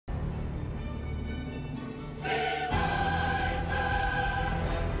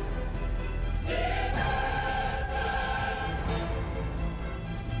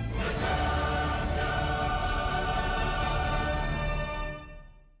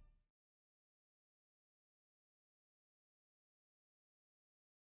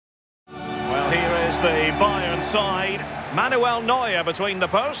the Bayern side. Manuel Neuer between the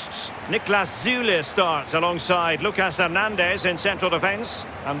posts. Niklas Süle starts alongside Lucas Hernandez in central defence.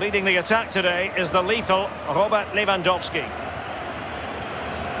 And leading the attack today is the lethal Robert Lewandowski.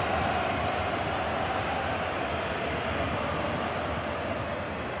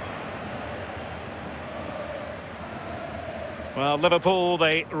 Well, Liverpool,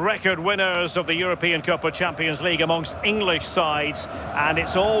 the record winners of the European Cup or Champions League amongst English sides, and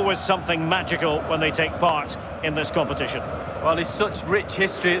it's always something magical when they take part in this competition. Well, there's such rich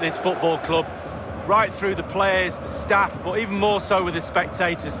history at this football club, right through the players, the staff, but even more so with the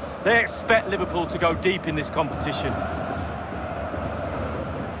spectators. They expect Liverpool to go deep in this competition.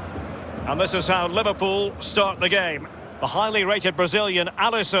 And this is how Liverpool start the game. The highly rated Brazilian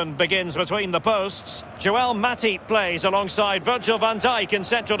Alisson begins between the posts. Joel Matip plays alongside Virgil van Dijk in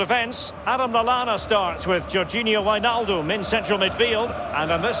central defence. Adam Lallana starts with Jorginho Wijnaldum in central midfield.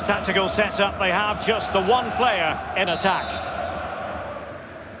 And in this tactical setup, they have just the one player in attack.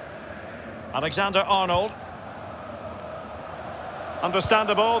 Alexander-Arnold.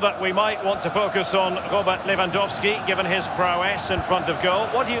 Understandable that we might want to focus on Robert Lewandowski, given his prowess in front of goal.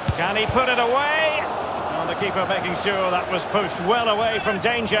 Can he put it away? And the keeper making sure that was pushed well away from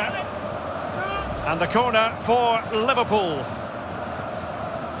danger. And the corner for Liverpool.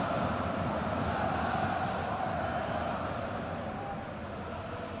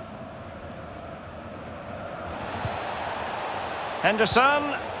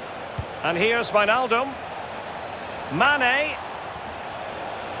 Henderson. And here's Wijnaldum. Mane.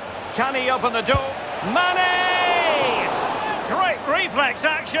 Can he open the door? Mane! Great reflex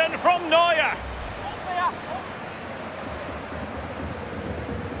action from Neuer.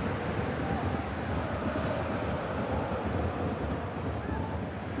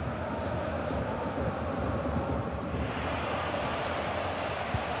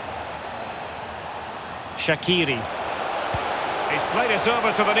 Shaqiri. He's played it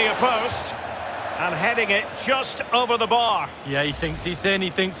over to the near post and heading it just over the bar. Yeah, he thinks he's in, he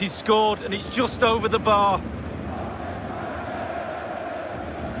thinks he's scored, and it's just over the bar.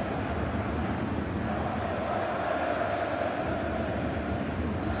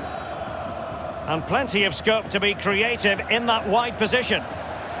 And plenty of scope to be creative in that wide position.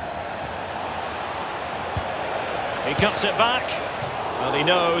 He cuts it back. Well, he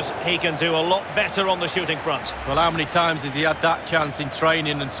knows he can do a lot better on the shooting front. Well, how many times has he had that chance in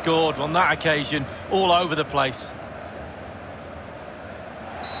training and scored? On that occasion, all over the place.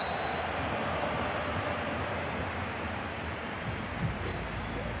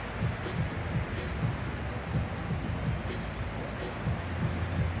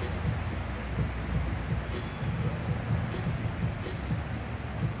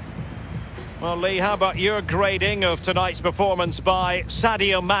 Well, Lee, how about your grading of tonight's performance by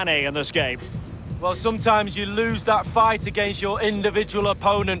Sadio Mane in this game? Well, sometimes you lose that fight against your individual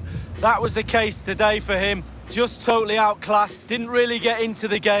opponent. That was the case today for him. Just totally outclassed, didn't really get into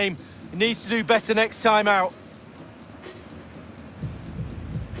the game. He needs to do better next time out.